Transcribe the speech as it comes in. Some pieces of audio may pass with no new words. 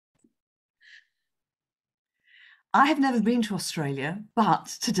I have never been to Australia, but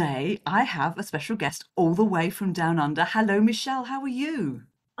today I have a special guest all the way from down under. Hello, Michelle. How are you?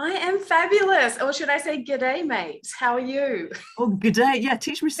 I am fabulous. Or should I say, g'day, mate? How are you? Oh, good day. Yeah,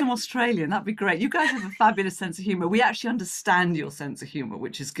 teach me some Australian. That'd be great. You guys have a fabulous sense of humor. We actually understand your sense of humor,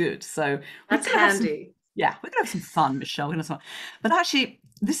 which is good. So we're That's going to have some, handy. yeah, we're going to have some fun, Michelle. We're gonna have some fun. But actually,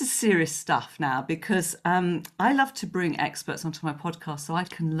 this is serious stuff now because I love to bring experts onto my podcast so I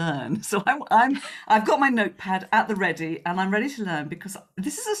can learn. So I've got my notepad at the ready and I'm ready to learn because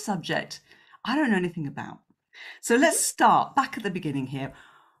this is a subject I don't know anything about. So let's Mhm. start back at the beginning here.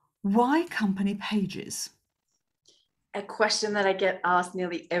 Why company pages? A question that I get asked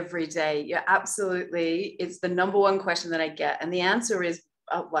nearly every day. Yeah, absolutely. It's the number one question that I get. And the answer is,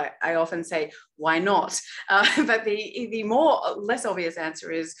 like I often say, why not? But the more less obvious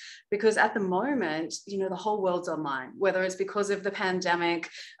answer is because at the moment, the whole world's online, whether it's because of the pandemic,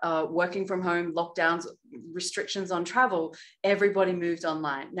 working from home, lockdowns, restrictions on travel, everybody moved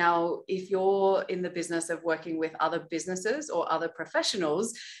online. Now, if you're in the business of working with other businesses or other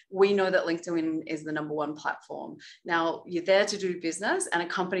professionals, we know that LinkedIn is the number one platform. Now, you're there to do business, and a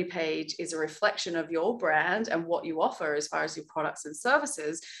company page is a reflection of your brand and what you offer as far as your products and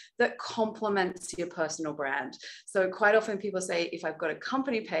services that complements your personal brand. So, quite often people say, if I've got a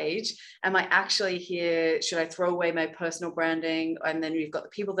company page, am I actually here? Should I throw away my personal branding? And then you've got the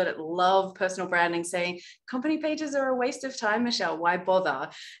people that love personal branding saying, company pages are a waste of time, Michelle. Why bother?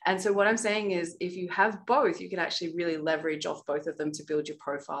 And so, what I'm saying is, if you have both, you can actually really leverage off both of them to build your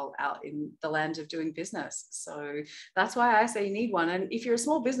profile out in the land of doing business. So, that's why I say you need one. And if you're a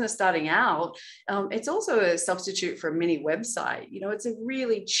small business starting out, it's also a substitute for a mini website. It's a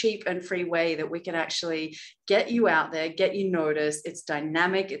really cheap and free way that we can actually get you out there, get you noticed. It's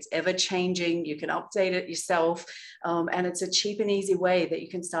dynamic, it's ever changing. You can update it yourself. And it's a cheap and easy way that you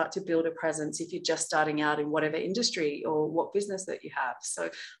can start to build a presence if you're just starting out in whatever industry or what business that you have. So,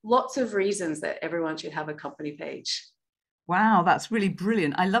 lots of reasons that everyone should have a company page. Wow, that's really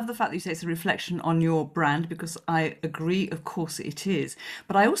brilliant. I love the fact that you say it's a reflection on your brand because I agree, of course it is.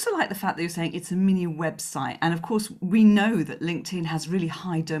 But I also like the fact that you're saying it's a mini website. And of course, we know that LinkedIn has really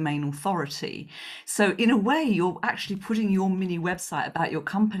high domain authority. So in a way, you're actually putting your mini website about your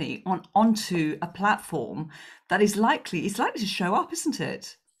company onto a platform that it's likely to show up, isn't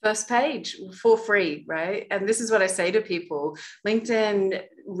it? First page for free, right? And this is what I say to people. LinkedIn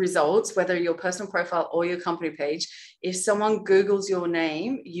results, whether your personal profile or your company page, if someone Googles your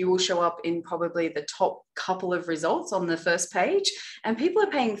name, you will show up in probably the top couple of results on the first page. And people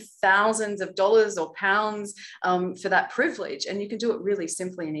are paying thousands of dollars or pounds for that privilege. And you can do it really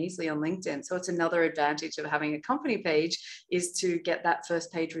simply and easily on LinkedIn. So it's another advantage of having a company page is to get that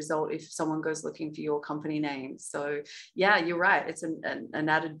first page result if someone goes looking for your company name. So yeah, you're right. It's an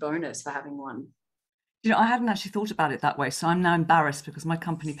added bonus for having one. I hadn't actually thought about it that way, so I'm now embarrassed because my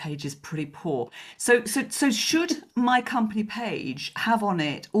company page is pretty poor. So should my company page have on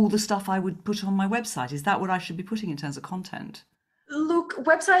it all the stuff I would put on my website? Is that what I should be putting in terms of content? Look,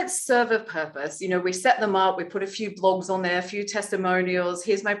 websites serve a purpose. We set them up, we put a few blogs on there, a few testimonials.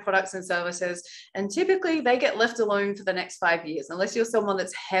 Here's my products and services. And typically they get left alone for the next 5 years, unless you're someone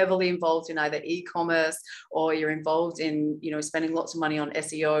that's heavily involved in either e commerce or you're involved in, spending lots of money on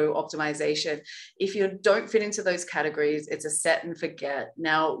SEO optimization. If you don't fit into those categories, it's a set and forget.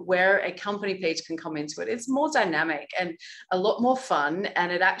 Now, where a company page can come into it, it's more dynamic and a lot more fun,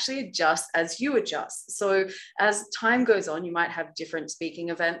 and it actually adjusts as you adjust. So, as time goes on, you might have different speaking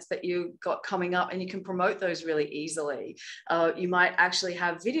events that you got coming up, and you can promote those really easily. You might actually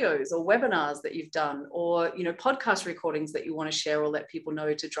have videos or webinars that you've done, or podcast recordings that you want to share or let people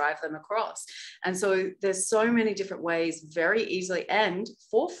know to drive them across. And so there's so many different ways, very easily and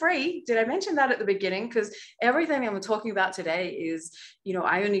for free. Did I mention that at the beginning? Because everything I'm talking about today is,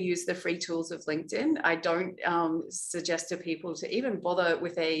 I only use the free tools of LinkedIn. I don't suggest to people to even bother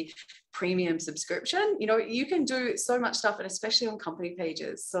with a premium subscription. You can do so much stuff, and especially on company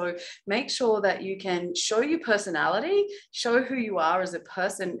pages. So make sure that you can show your personality, show who you are as a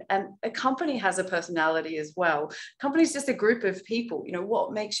person, and a company has a personality as well. Company is just a group of people.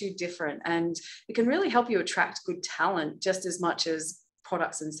 What makes you different, and it can really help you attract good talent just as much as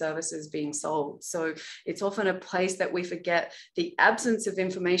products and services being sold. So it's often a place that we forget the absence of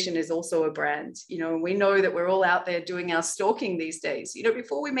information is also a brand. We know that we're all out there doing our stalking these days.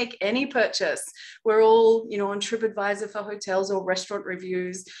 Before we make any purchase, we're all, on TripAdvisor for hotels or restaurant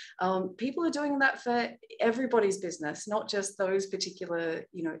reviews. People are doing that for everybody's business, not just those particular,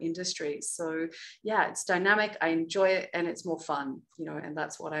 industries. So yeah, it's dynamic. I enjoy it, and it's more fun, and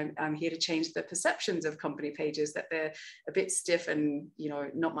that's what I'm here to change the perceptions of company pages, that they're a bit stiff and,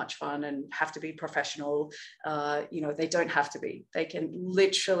 not much fun and have to be professional. They don't have to be. They can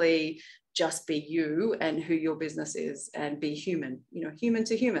literally just be you and who your business is and be human, human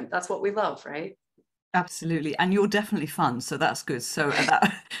to human. That's what we love, right? Absolutely, and you're definitely fun, so that's good. So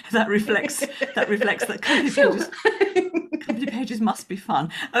that that reflects that Phew. company pages must be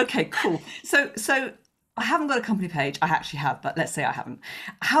fun. Okay, cool. So I haven't got a company page. I actually have, but let's say I haven't.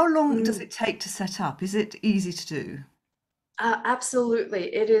 How long does it take to set up? Is it easy to do?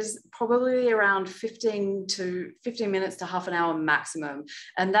 Absolutely. It is probably around 15 minutes to half an hour maximum.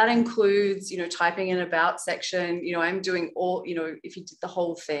 And that includes, typing an about section. I'm doing all, if you did the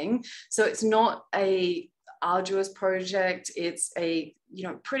whole thing. So it's not a arduous project. It's a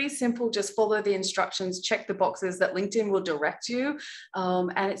pretty simple. Just follow the instructions, check the boxes that LinkedIn will direct you,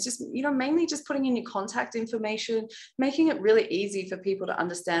 and it's just mainly just putting in your contact information, making it really easy for people to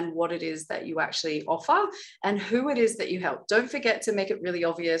understand what it is that you actually offer and who it is that you help. Don't forget to make it really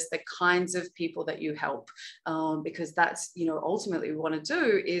obvious the kinds of people that you help, because that's ultimately we want to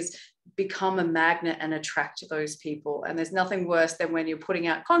do is become a magnet and attract those people. And there's nothing worse than when you're putting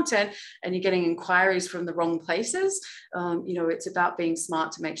out content and you're getting inquiries from the wrong places. It's about being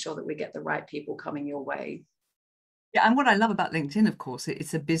smart to make sure that we get the right people coming your way. Yeah, and what I love about LinkedIn, of course,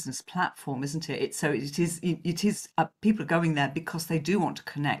 it's a business platform, isn't it? It is people are going there because they do want to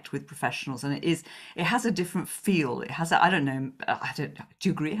connect with professionals, and it has a different feel. It has I don't know, do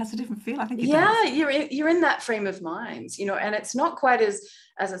you agree? It has a different feel. I think it Yeah, does. you're in that frame of mind, and it's not quite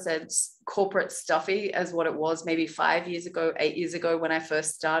as I said, corporate stuffy as what it was maybe 5 years ago, 8 years ago when I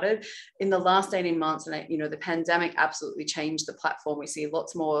first started. In the last 18 months, and the pandemic absolutely changed the platform. We see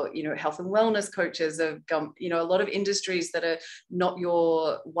lots more, health and wellness coaches of, a lot of industries that are not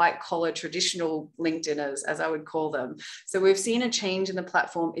your white collar traditional LinkedIners, as I would call them. So we've seen a change in the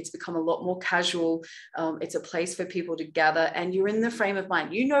platform. It's become a lot more casual. It's a place for people to gather, and you're in the frame of mind.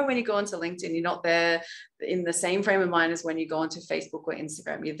 When you go onto LinkedIn, you're not there in the same frame of mind as when you go onto Facebook or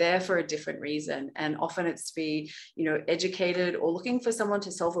Instagram. You're there for a different reason. And often it's to be, educated or looking for someone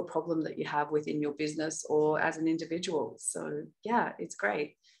to solve a problem that you have within your business or as an individual. So yeah, it's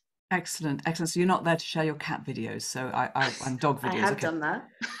great. Excellent, excellent. So you're not there to share your cat videos, so I'm dog I videos. have Okay, done that.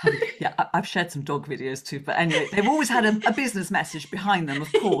 yeah, I've shared some dog videos too. But anyway, they've always had a business message behind them,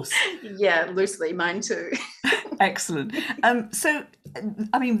 of course. Yeah, loosely, mine too. Excellent. So,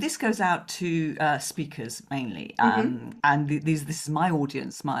 I mean, this goes out to speakers mainly, Mm-hmm. and this is my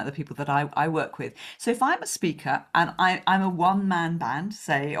audience, the people that I work with. So, if I'm a speaker and I'm a one-man band,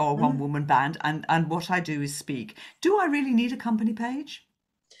 say, or a one-woman band, and what I do is speak, do I really need a company page?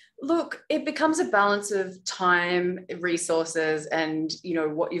 Look, it becomes a balance of time, resources, and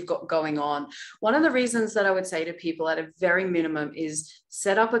what you've got going on. One of the reasons that I would say to people at a very minimum is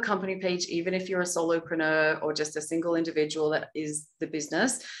set up a company page, even if you're a solopreneur or just a single individual that is the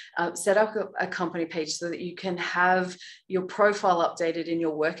business. Set up a company page so that you can have your profile updated in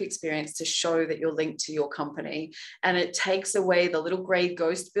your work experience to show that you're linked to your company. And it takes away the little gray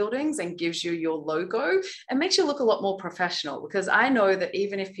ghost buildings and gives you your logo and makes you look a lot more professional. Because I know that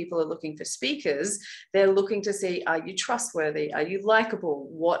even if people are looking for speakers, they're looking to see, are you trustworthy? Are you likable?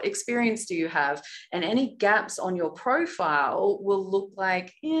 What experience do you have? And any gaps on your profile will look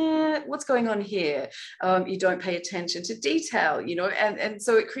like, yeah, what's going on here? You don't pay attention to detail, and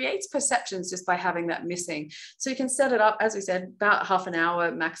so it creates perceptions just by having that missing. So you can set it up, as we said, about half an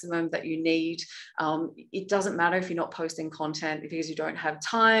hour maximum that you need. It doesn't matter if you're not posting content because you don't have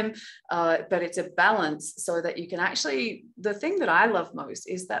time, but it's a balance so that you can actually, the thing that I love most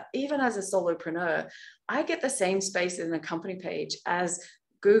is that even as a solopreneur, I get the same space in a company page as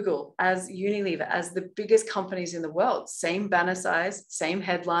Google, as Unilever, as the biggest companies in the world. Same banner size, same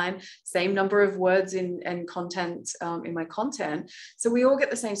headline, same number of words in content, in my content. So we all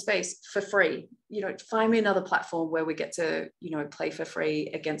get the same space for free. Find me another platform where we get to, play for free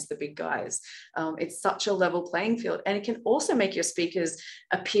against the big guys. It's such a level playing field. And it can also make your speakers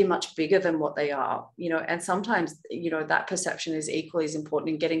appear much bigger than what they are, and sometimes, that perception is equally as important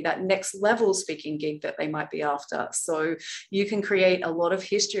in getting that next level speaking gig that they might be after. So you can create a lot of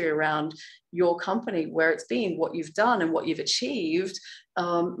history around your company, where it's been, what you've done and what you've achieved,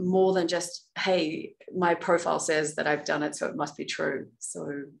 more than just, hey, my profile says that I've done it, so it must be true.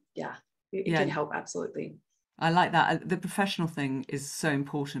 So yeah, it can Yeah. help, absolutely. I like that. The professional thing is so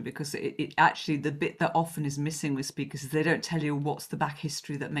important because it actually, the bit that often is missing with speakers is they don't tell you what's the back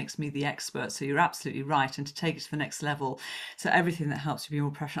history that makes me the expert. So you're absolutely right. And to take it to the next level, so everything that helps you be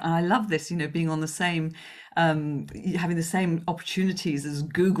more professional. And I love this, being on the same, having the same opportunities as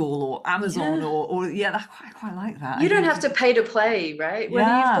Google or Amazon Yeah. or yeah, I quite like that. I You don't think, have to pay to play, right? Whether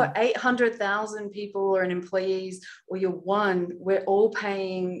you've yeah. got 800,000 people or an employees or you're one, we're all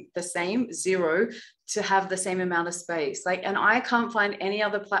paying the same, zero, to have the same amount of space. Like, and I can't find any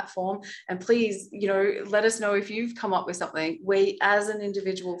other platform. And please, let us know if you've come up with something where as an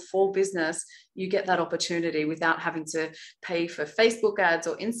individual for business, you get that opportunity without having to pay for Facebook ads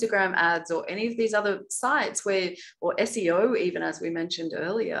or Instagram ads or any of these other sites or SEO, even as we mentioned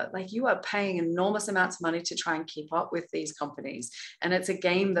earlier, like you are paying enormous amounts of money to try and keep up with these companies. And it's a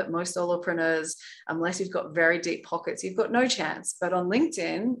game that most solopreneurs, unless you've got very deep pockets, you've got no chance. But on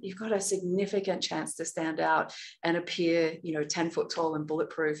LinkedIn, you've got a significant chance to stand out and appear, 10 foot tall and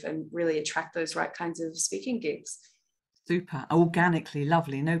bulletproof and really attract those right kinds of speaking gigs. Super organically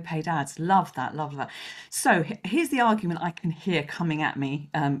lovely, no paid ads. Love that, love that. So here's the argument I can hear coming at me.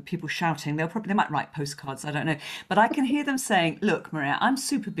 People shouting. They might write postcards. I don't know, but I can hear them saying, "Look, Maria, I'm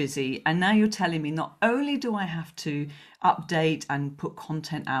super busy, and now you're telling me not only do I have to update and put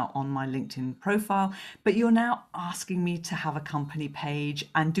content out on my LinkedIn profile, but you're now asking me to have a company page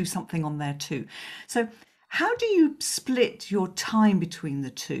and do something on there too." So how do you split your time between the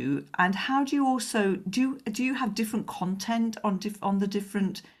two, and how do you also do you have different content on the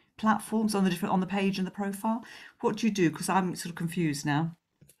different platforms, on the page and the profile? What do you do? Because I'm sort of confused now.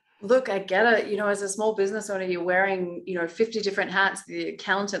 Look, I get it. As a small business owner, you're wearing, 50 different hats, the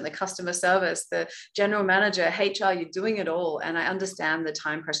accountant, the customer service, the general manager, HR, you're doing it all. And I understand the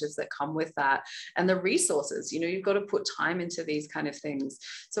time pressures that come with that and the resources, you've got to put time into these kind of things.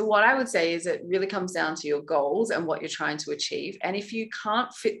 So what I would say is it really comes down to your goals and what you're trying to achieve. And if you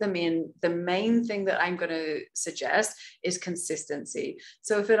can't fit them in, the main thing that I'm going to suggest is consistency.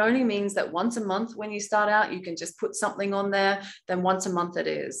 So if it only means that once a month when you start out, you can just put something on there, then once a month it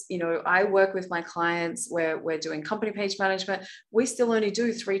is. I work with my clients where we're doing company page management. We still only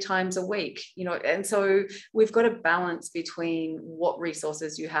do 3 times a week, and so we've got a balance between what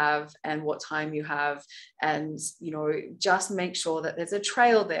resources you have and what time you have. And, just make sure that there's a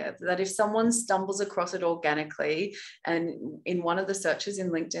trail there, that if someone stumbles across it organically and in one of the searches in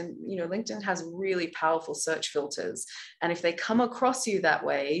LinkedIn, LinkedIn has really powerful search filters. And if they come across you that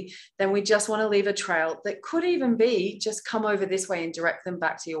way, then we just want to leave a trail that could even be just come over this way and direct them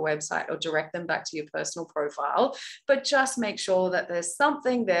back to your website or direct them back to your personal profile. But just make sure that there's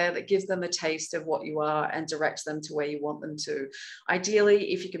something there that gives them a taste of what you are and directs them to where you want them to.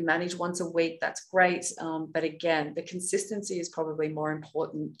 Ideally, if you can manage once a week, that's great. But again, the consistency is probably more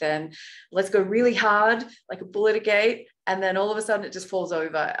important than let's go really hard, like a bull at a gate, and then all of a sudden it just falls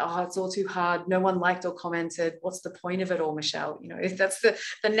over. Oh, it's all too hard. No one liked or commented. What's the point of it all, Michelle? If that's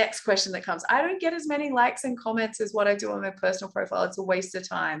the next question that comes. I don't get as many likes and comments as what I do on my personal profile. It's a waste of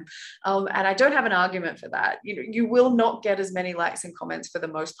time. And I don't have an argument for that. You will not get as many likes and comments for the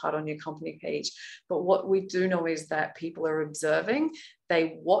most part on your company page. But what we do know is that people are observing.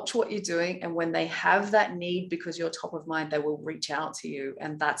 They watch what you're doing, and when they have that need because you're top of mind, they will reach out to you.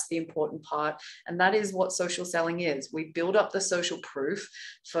 And that's the important part. And that is what social selling is. We build up the social proof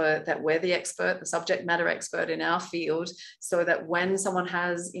for that we're the expert, the subject matter expert in our field, so that when someone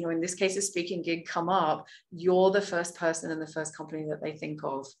has, in this case, a speaking gig come up, you're the first person and the first company that they think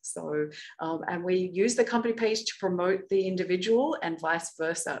of. So, and we use the company page to promote the individual and vice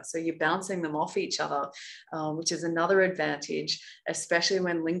versa. So you're bouncing them off each other, which is another advantage, especially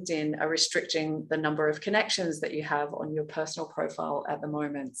when LinkedIn are restricting the number of connections that you have on your personal profile at the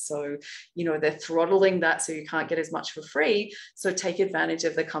moment. So, they're throttling that so you can't get as much for free. So take advantage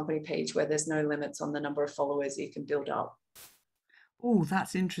of the company page where there's no limits on the number of followers you can build up. Oh,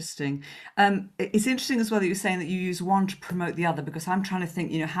 that's interesting. It's interesting as well that you're saying that you use one to promote the other, because I'm trying to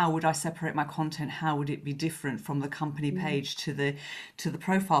think, how would I separate my content? How would it be different from the company page to the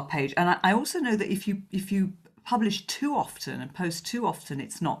profile page? And I also know that if you publish too often and post too often,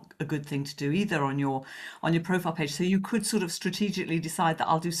 it's not a good thing to do either on your profile page. So you could sort of strategically decide that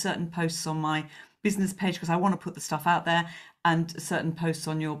I'll do certain posts on my business page because I want to put the stuff out there, and certain posts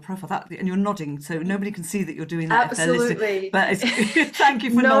on your profile. And you're nodding, so nobody can see that you're doing that if they're listening. Absolutely. But thank you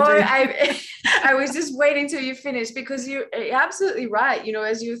for No, nodding. I was just waiting till you finished because you're absolutely right.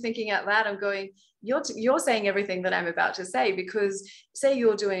 As you were thinking out loud, I'm going, you're saying everything that I'm about to say, because say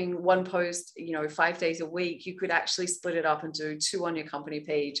you're doing one post, 5 days a week, you could actually split it up and do 2 on your company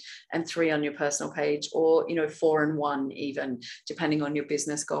page and 3 on your personal page, or 4 and 1 even, depending on your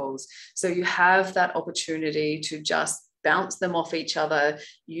business goals. So you have that opportunity to just bounce them off each other,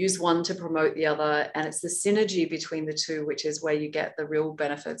 use one to promote the other. And it's the synergy between the two, which is where you get the real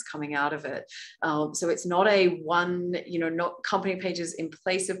benefits coming out of it. So it's not a one, not company pages in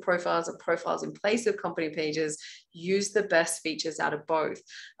place of profiles or profiles in place of company pages. Use the best features out of both,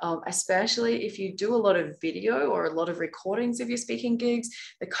 especially if you do a lot of video or a lot of recordings of your speaking gigs.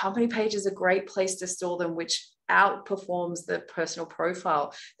 The company page is a great place to store them, which outperforms the personal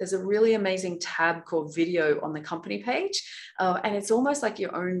profile. There's a really amazing tab called video on the company page, and it's almost like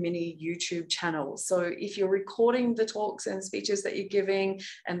your own mini YouTube channel. So if you're recording the talks and speeches that you're giving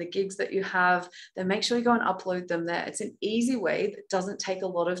and the gigs that you have, then make sure you go and upload them there. It's an easy way that doesn't take a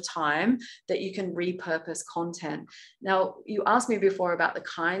lot of time, that you can repurpose content. Now, you asked me before about the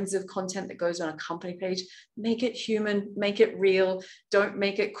kinds of content that goes on a company page. Make it human, make it real. Don't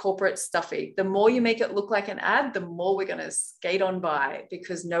make it corporate stuffy. The more you make it look like an ad, the more we're going to skate on by,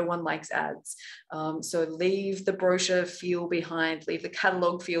 because no one likes ads. So leave the brochure feel behind, leave the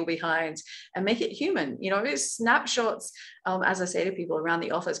catalog feel behind, and make it human. Snapshots, as I say to people around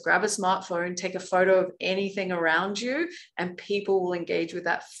the office, grab a smartphone, take a photo of anything around you, and people will engage with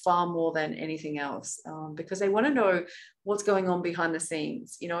that far more than anything else, because they want to know what's going on behind the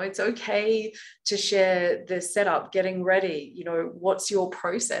scenes. It's okay to share the setup, getting ready. What's your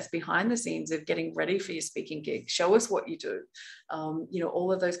process behind the scenes of getting ready for your speaking gig? Show us what you do.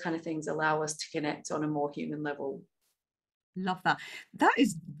 All of those kind of things allow us to connect on a more human level. Love that. That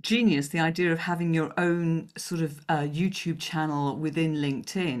is genius, the idea of having your own sort of YouTube channel within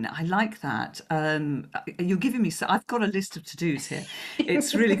LinkedIn. I like that. You're giving me, so I've got a list of to-dos here.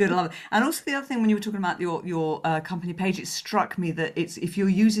 It's really good. I love it. And also the other thing, when you were talking about your company page, it struck me that it's, if you're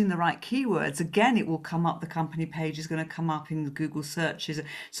using the right keywords, again, it will come up, the company page is going to come up in the Google searches,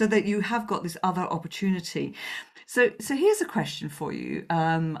 so that you have got this other opportunity. So here's a question for you.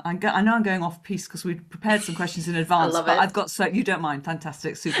 I know I'm going off piece because we've prepared some questions in advance, love but it. I've got, so you don't mind,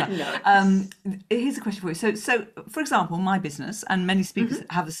 fantastic, super. No. Here's a question for you. So for example, my business, and many speakers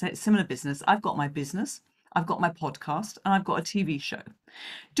have a similar business. I've got my business, I've got my podcast, and I've got a TV show.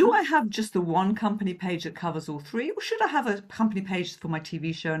 Do I have just the one company page that covers all three, or should I have a company page for my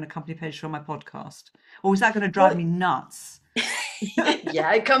TV show and a company page for my podcast? Or is that going to drive me nuts?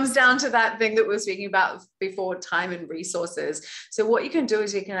 Yeah, it comes down to that thing that we were speaking about before, time and resources. So what you can do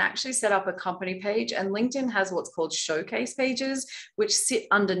is you can actually set up a company page, and LinkedIn has what's called showcase pages, which sit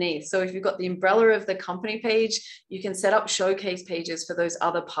underneath. So if you've got the umbrella of the company page, you can set up showcase pages for those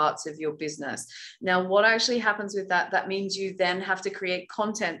other parts of your business. Now, what actually happens with that, that means you then have to create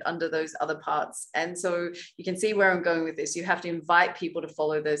content under those other parts. And so you can see where I'm going with this. You have to invite people to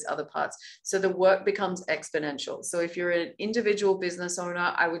follow those other parts. So the work becomes exponential. So if you're an individual business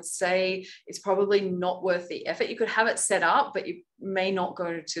owner, I would say it's probably not worth the effort. You could have it set up, but you may not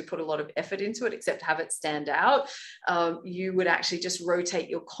go to put a lot of effort into it except have it stand out. You would actually just rotate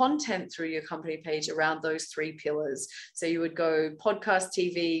your content through your company page around those 3 pillars. So you would go podcast,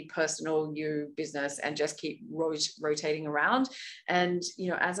 TV, personal, you, business, and just keep rotating around. And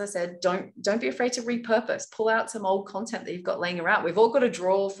as I said, don't be afraid to repurpose. Pull out some old content that you've got laying around. We've all got a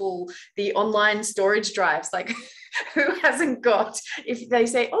drawer full, the online storage drives, like who hasn't got, if they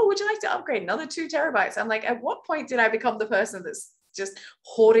say, oh, would you like to upgrade another 2 terabytes? I'm like, at what point did I become the person that's just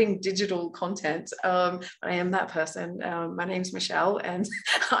hoarding digital content? I am that person. My name's Michelle, and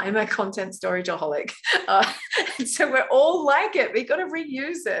I'm a content storageaholic. So we're all like it. We got to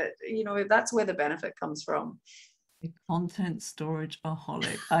reuse it. That's where the benefit comes from. Content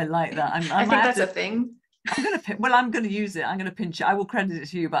storageaholic. I like that. I think that's a thing. I'm going to use it. I'm going to pinch it. I will credit it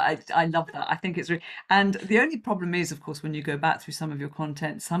to you, but I love that. I think it's really, and the only problem is, of course, when you go back through some of your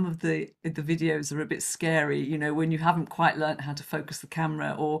content, some of the videos are a bit scary, when you haven't quite learned how to focus the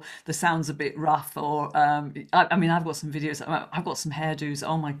camera, or the sound's a bit rough, or I mean, I've got some videos, I've got some hairdos,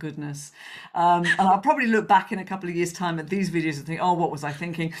 oh my goodness. And I'll probably look back in a couple of years' time at these videos and think, oh, what was I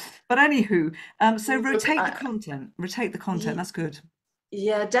thinking? But anywho, so rotate the content, that's good.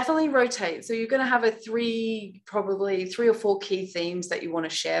 Yeah, definitely rotate. So you're going to have probably 3 or 4 key themes that you want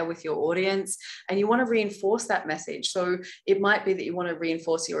to share with your audience, and you want to reinforce that message. So it might be that you want to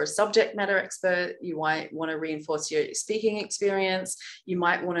reinforce you're a subject matter expert. You might want to reinforce your speaking experience. You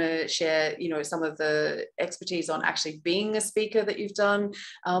might want to share, some of the expertise on actually being a speaker that you've done,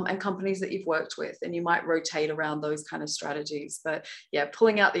 and companies that you've worked with. And you might rotate around those kind of strategies. But yeah,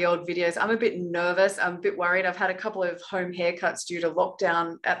 pulling out the old videos. I'm a bit nervous. I'm a bit worried. I've had a couple of home haircuts due to lockdown.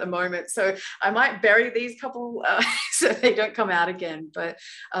 lockdown at the moment. So I might bury these couple so they don't come out again. But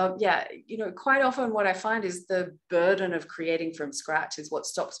yeah, quite often what I find is the burden of creating from scratch is what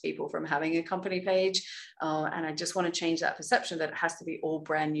stops people from having a company page. And I just want to change that perception that it has to be all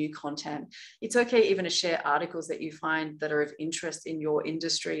brand new content. It's okay even to share articles that you find that are of interest in your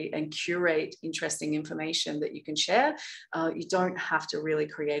industry and curate interesting information that you can share. You don't have to really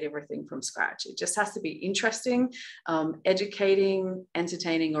create everything from scratch. It just has to be interesting, educating,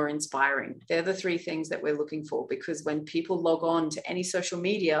 entertaining, or inspiring. They're the three things that we're looking for, because when people log on to any social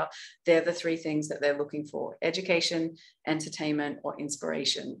media, they're the three things that they're looking for: education, entertainment, or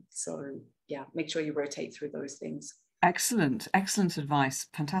inspiration. So yeah, make sure you rotate through those things. Excellent, excellent advice.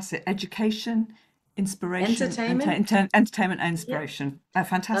 Fantastic. Education, inspiration, Entertainment. entertainment, and Yep, inspiration. that's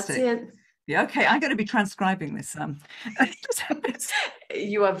Fantastic. it. Yeah, okay, I'm going to be transcribing this.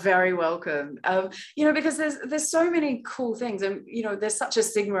 You are very welcome. Because there's so many cool things, and there's such a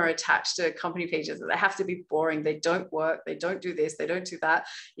stigma attached to company pages that they have to be boring, they don't work, they don't do this, they don't do that.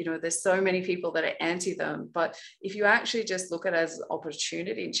 There's so many people that are anti them. But if you actually just look at it as an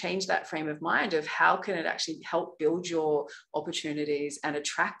opportunity and change that frame of mind of how can it actually help build your opportunities and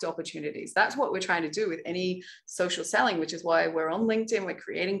attract opportunities, that's what we're trying to do with any social selling, which is why we're on LinkedIn, we're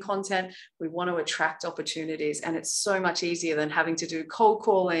creating content. We want to attract opportunities, and it's so much easier than having to do cold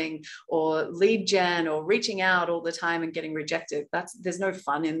calling or lead gen or reaching out all the time and getting rejected. There's no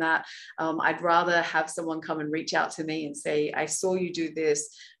fun in that. I'd rather have someone come and reach out to me and say, I saw you do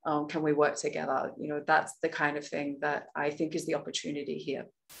this. Can we work together? That's the kind of thing that I think is the opportunity here.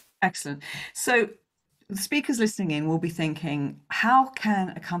 Excellent. So the speakers listening in will be thinking, how can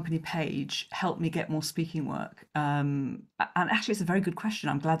a company page help me get more speaking work? And actually, it's a very good question.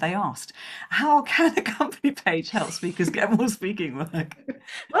 I'm glad they asked. How can a company page help speakers get more speaking work?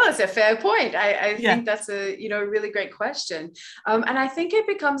 Well, it's a fair point. I Yeah. think that's a really great question. And I think it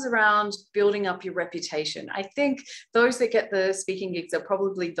becomes around building up your reputation. I think those that get the speaking gigs are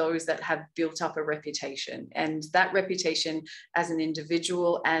probably those that have built up a reputation, and that reputation as an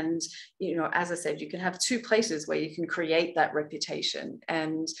individual. And as I said, you can have two places where you can create that reputation,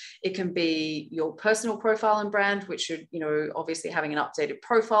 and it can be your personal profile and brand, which should obviously having an updated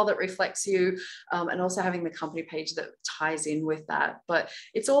profile that reflects you, and also having the company page that ties in with that. But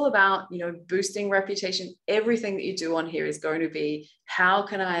it's all about boosting reputation. Everything that you do on here is going to be, how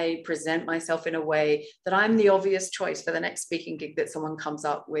can I present myself in a way that I'm the obvious choice for the next speaking gig that someone comes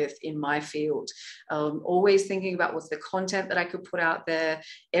up with in my field. Always thinking about what's the content that I could put out there.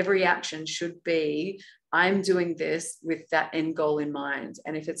 Every action should be, I'm doing this with that end goal in mind.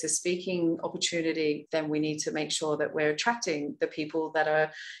 And if it's a speaking opportunity, then we need to make sure that we're attracting the people that are,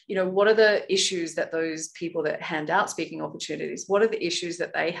 what are the issues that those people that hand out speaking opportunities, what are the issues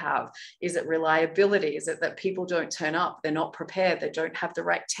that they have? Is it reliability? Is it that people don't turn up? They're not prepared. They don't have the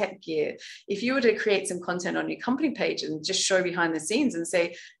right tech gear. If you were to create some content on your company page and just show behind the scenes and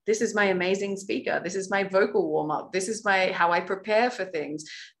say, this is my amazing speaker, this is my vocal warm-up, this is how I prepare for things,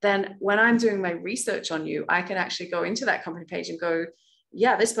 then when I'm doing my research on you, I can actually go into that company page and go,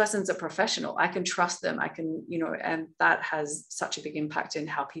 yeah, this person's a professional. I can trust them. I can, and that has such a big impact in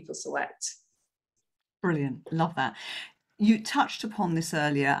how people select. Brilliant. Love that. You touched upon this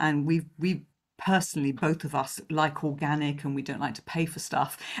earlier, and we personally, both of us, like organic, and we don't like to pay for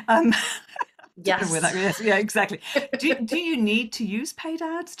stuff. Yes. Yes, yeah, exactly. Do you need to use paid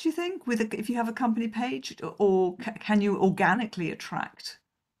ads, do you think, if you have a company page, or can you organically attract?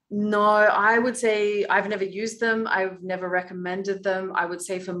 No, I would say I've never used them. I've never recommended them. I would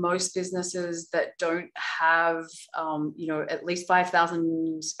say for most businesses that don't have, at least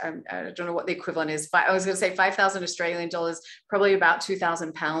 5,000, I don't know what the equivalent is. I was going to say 5,000 Australian dollars, probably about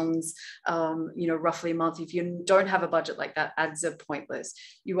 2,000 pounds, roughly a month. If you don't have a budget like that, ads are pointless.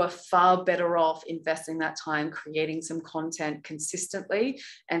 You are far better off investing that time, creating some content consistently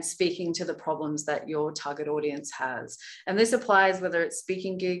and speaking to the problems that your target audience has. And this applies whether it's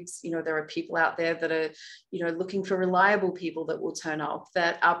speaking gigs. There are people out there that are, looking for reliable people that will turn up,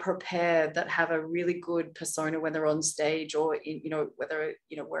 that are prepared, that have a really good persona when they're on stage, or, whether,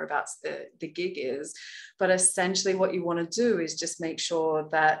 whereabouts the gig is. But essentially what you want to do is just make sure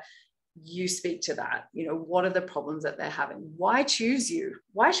that you speak to that. What are the problems that they're having? Why choose you?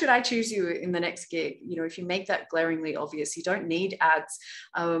 Why should I choose you in the next gig? If you make that glaringly obvious, you don't need ads.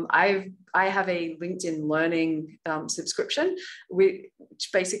 I have a LinkedIn Learning subscription, which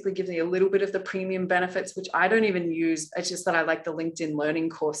basically gives me a little bit of the premium benefits, which I don't even use. It's just that I like the LinkedIn Learning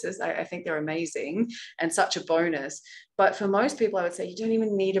courses. I think they're amazing and such a bonus. But for most people, I would say you don't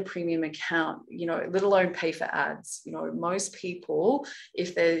even need a premium account, let alone pay for ads. Most people,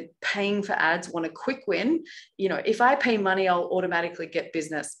 if they're paying for ads, want a quick win. If I pay money, I'll automatically get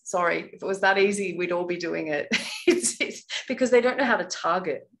business. Sorry, if it was that easy, we'd all be doing it. It's because they don't know how to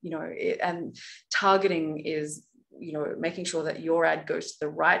target, and targeting is, making sure that your ad goes to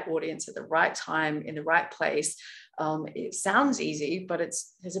the right audience at the right time in the right place. It sounds easy, but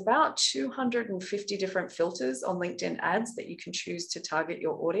there's about 250 different filters on LinkedIn ads that you can choose to target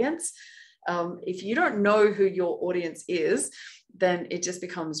your audience. If you don't know who your audience is, then it just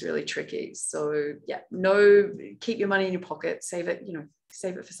becomes really tricky. So yeah, keep your money in your pocket, save it,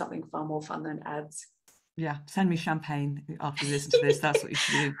 save it for something far more fun than ads. Yeah, send me champagne after you listen to this. That's what you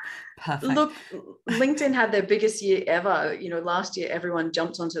should do. Perfect. Look, LinkedIn had their biggest year ever. Last year everyone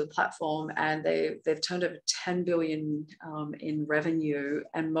jumped onto the platform, and they've turned over 10 billion in revenue,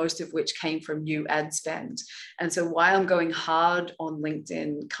 and most of which came from new ad spend. And so why I'm going hard on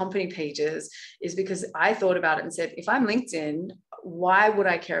LinkedIn company pages is because I thought about it and said, if I'm LinkedIn, why would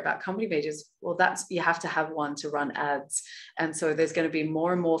I care about company pages? Well, you have to have one to run ads. And so there's going to be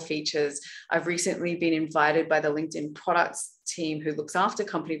more and more features. I've recently been invited by the LinkedIn products team who looks after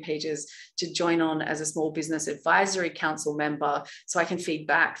company pages to join on as a small business advisory council member, so I can feed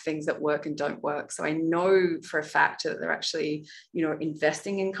back things that work and don't work. So I know for a fact that they're actually,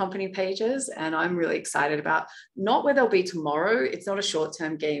 investing in company pages, and I'm really excited about not where they'll be tomorrow. It's not a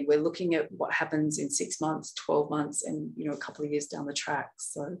short-term game. We're looking at what happens in 6 months, 12 months, and a couple of years down the track.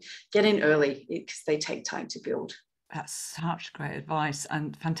 So get in early because they take time to build. That's such great advice,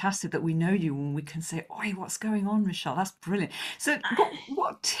 and fantastic that we know you and we can say, "Oi, what's going on, Michelle?" That's brilliant. So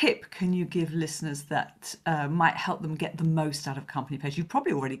what tip can you give listeners that might help them get the most out of company page? You've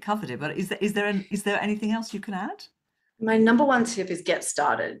probably already covered it, but is there anything else you can add? My number one tip is get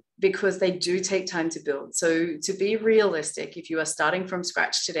started, because they do take time to build. So to be realistic, if you are starting from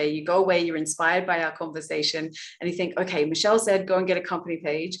scratch today, you go away, you're inspired by our conversation, and you think, okay, Michelle said, go and get a company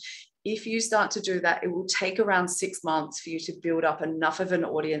page. If you start to do that, it will take around 6 months for you to build up enough of an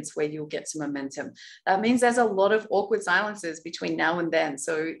audience where you'll get some momentum. That means there's a lot of awkward silences between now and then.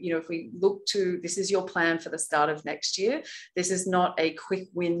 So, if we look to, this is your plan for the start of next year, this is not a quick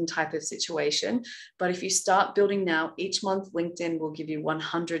win type of situation. But if you start building now, each month LinkedIn will give you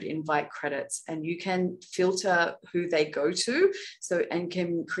 100 invite credits, and you can filter who they go to, and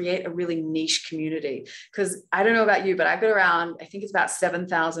can create a really niche community. Because I don't know about you, but I've got around, I think it's about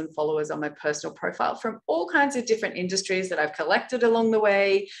 7,000 followers on my personal profile from all kinds of different industries that I've collected along the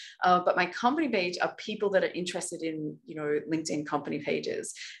way. But my company page are people that are interested in, LinkedIn company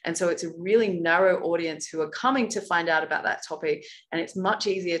pages. And so it's a really narrow audience who are coming to find out about that topic. And it's much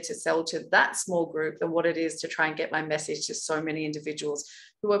easier to sell to that small group than what it is to try and get my message to so many individuals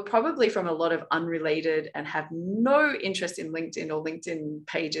who are probably from a lot of unrelated and have no interest in LinkedIn or LinkedIn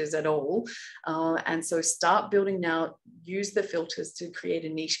pages at all. And so start building now, use the filters to create a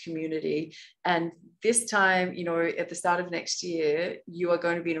niche community. And this time, at the start of next year, you are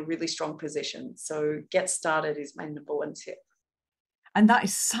going to be in a really strong position. So get started is my number one tip. And that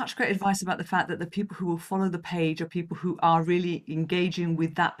is such great advice about the fact that the people who will follow the page are people who are really engaging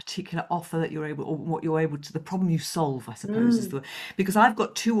with that particular offer that you're able, or what you're able to, the problem you solve, I suppose, is the, because I've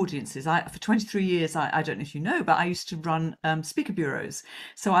got two audiences. For 23 years, I don't know if you know, but I used to run speaker bureaus.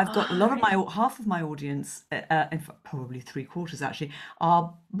 So I've got a lot of half of my audience, in fact, probably 3/4 actually,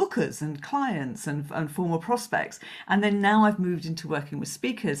 are bookers and clients and former prospects. And then now I've moved into working with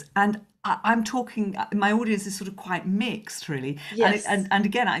speakers, and I'm talking, my audience is sort of quite mixed, really. Yes. And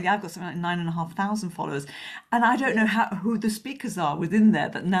again, I've got something like 9,500 followers, and I don't know who the speakers are within there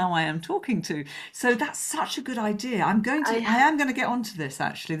that now I am talking to. So that's such a good idea. I am going to get onto this,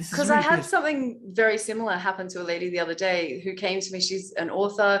 actually. This is because really I had good. something very similar happen to a lady the other day who came to me. She's an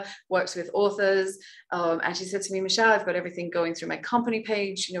author, works with authors, and she said to me, Michelle, I've got everything going through my company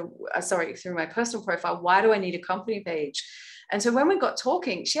page, through my personal profile. Why do I need a company page? And so when we got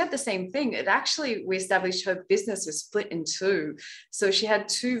talking, she had the same thing. We established her business was split in two. So she had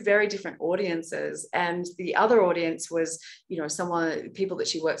two very different audiences. And the other audience was, people that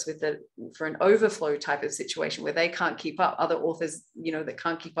she works with for an overflow type of situation where they can't keep up, other authors, that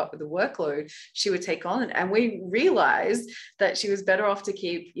can't keep up with the workload she would take on. And we realized that she was better off to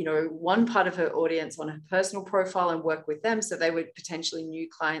keep, one part of her audience on her personal profile and work with them. So they would potentially new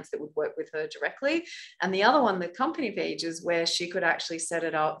clients that would work with her directly. And the other one, the company pages, where she could actually set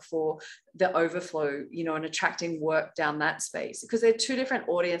it up for the overflow, and attracting work down that space, because they're two different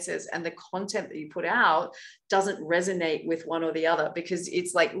audiences, and the content that you put out doesn't resonate with one or the other, because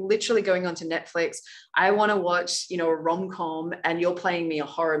it's like literally going onto Netflix. I want to watch, a rom-com, and you're playing me a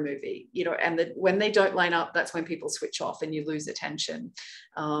horror movie, and when they don't line up, that's when people switch off and you lose attention.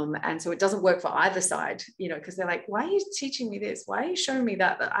 And so it doesn't work for either side, because they're like, why are you teaching me this? Why are you showing me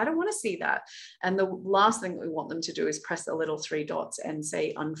that? I don't want to see that. And the last thing that we want them to do is press the little three dots and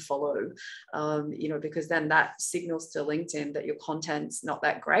say unfollow, because then that signals to LinkedIn that your content's not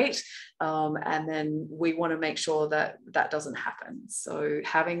that great. And then we want to make sure that that doesn't happen. So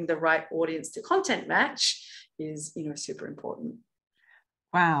having the right audience to content match is, super important.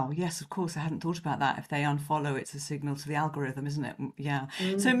 Wow, yes, of course. I hadn't thought about that. If they unfollow, it's a signal to the algorithm, isn't it? Yeah.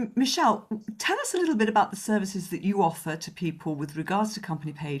 So, Michelle, tell us a little bit about the services that you offer to people with regards to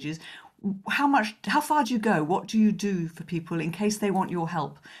company pages. How far do you go? What do you do for people in case they want your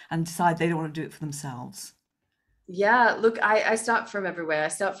help and decide they don't want to do it for themselves? Yeah, look, I start from everywhere. I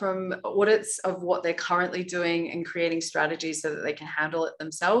start from audits of what they're currently doing and creating strategies so that they can handle it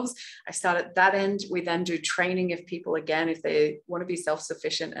themselves. I start at that end. We then do training of people, again, if they want to be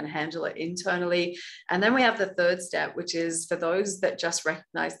self-sufficient and handle it internally. And then we have the third step, which is for those that just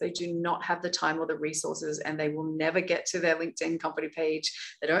recognize they do not have the time or the resources, and they will never get to their LinkedIn company page.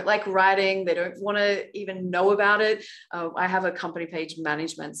 They don't like writing. They don't want to even know about it. I have a company page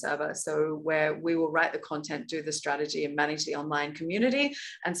management server, so where we will write the content, do the strategy, and manage the online community.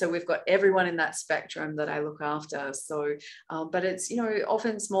 And so we've got everyone in that spectrum that I look after. So, but it's,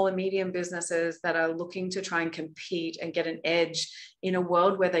 often small and medium businesses that are looking to try and compete and get an edge in a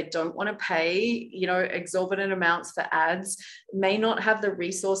world where they don't want to pay, exorbitant amounts for ads, may not have the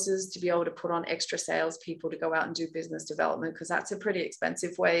resources to be able to put on extra salespeople to go out and do business development, because that's a pretty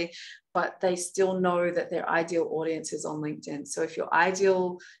expensive way, but they still know that their ideal audience is on LinkedIn. So if your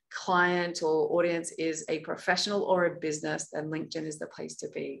ideal client or audience is a professional or a business, then LinkedIn is the place to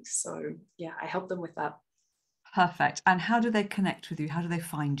be. So yeah, I help them with that. Perfect. And how do they connect with you? How do they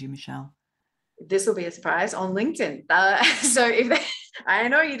find you, Michelle? This will be a surprise, on LinkedIn. So if they, I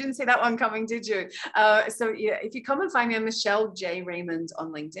know you didn't see that one coming, did you? So yeah, if you come and find me, I'm Michelle J. Raymond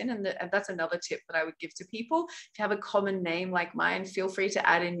on LinkedIn. And that's another tip that I would give to people. If you have a common name like mine, feel free to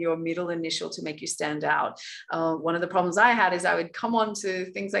add in your middle initial to make you stand out. One of the problems I had is I would come on to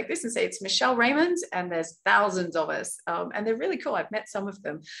things like this and say, it's Michelle Raymond, and there's thousands of us. And they're really cool. I've met some of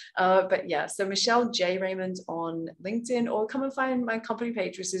them. But yeah, so Michelle J. Raymond on LinkedIn, or come and find my company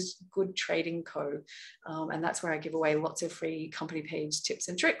page, which is Good Trading Co. And that's where I give away lots of free company page tips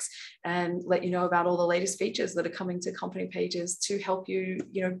and tricks, and let you know about all the latest features that are coming to company pages to help you,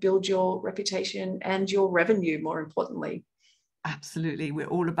 build your reputation and your revenue, more importantly. Absolutely. We're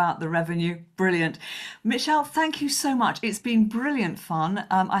all about the revenue. Brilliant. Michelle, thank you so much. It's been brilliant fun.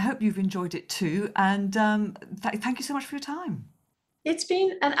 I hope you've enjoyed it too. And thank you so much for your time. It's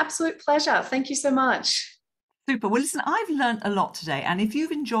been an absolute pleasure. Thank you so much. Super. Well, listen, I've learned a lot today. And if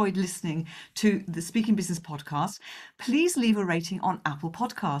you've enjoyed listening to the Speaking Business podcast, please leave a rating on Apple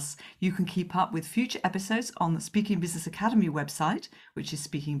Podcasts. You can keep up with future episodes on the Speaking Business Academy website, which is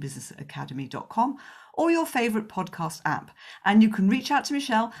speakingbusinessacademy.com, or your favorite podcast app. And you can reach out to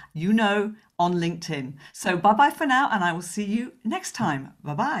Michelle, on LinkedIn. So bye-bye for now, and I will see you next time.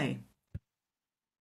 Bye-bye.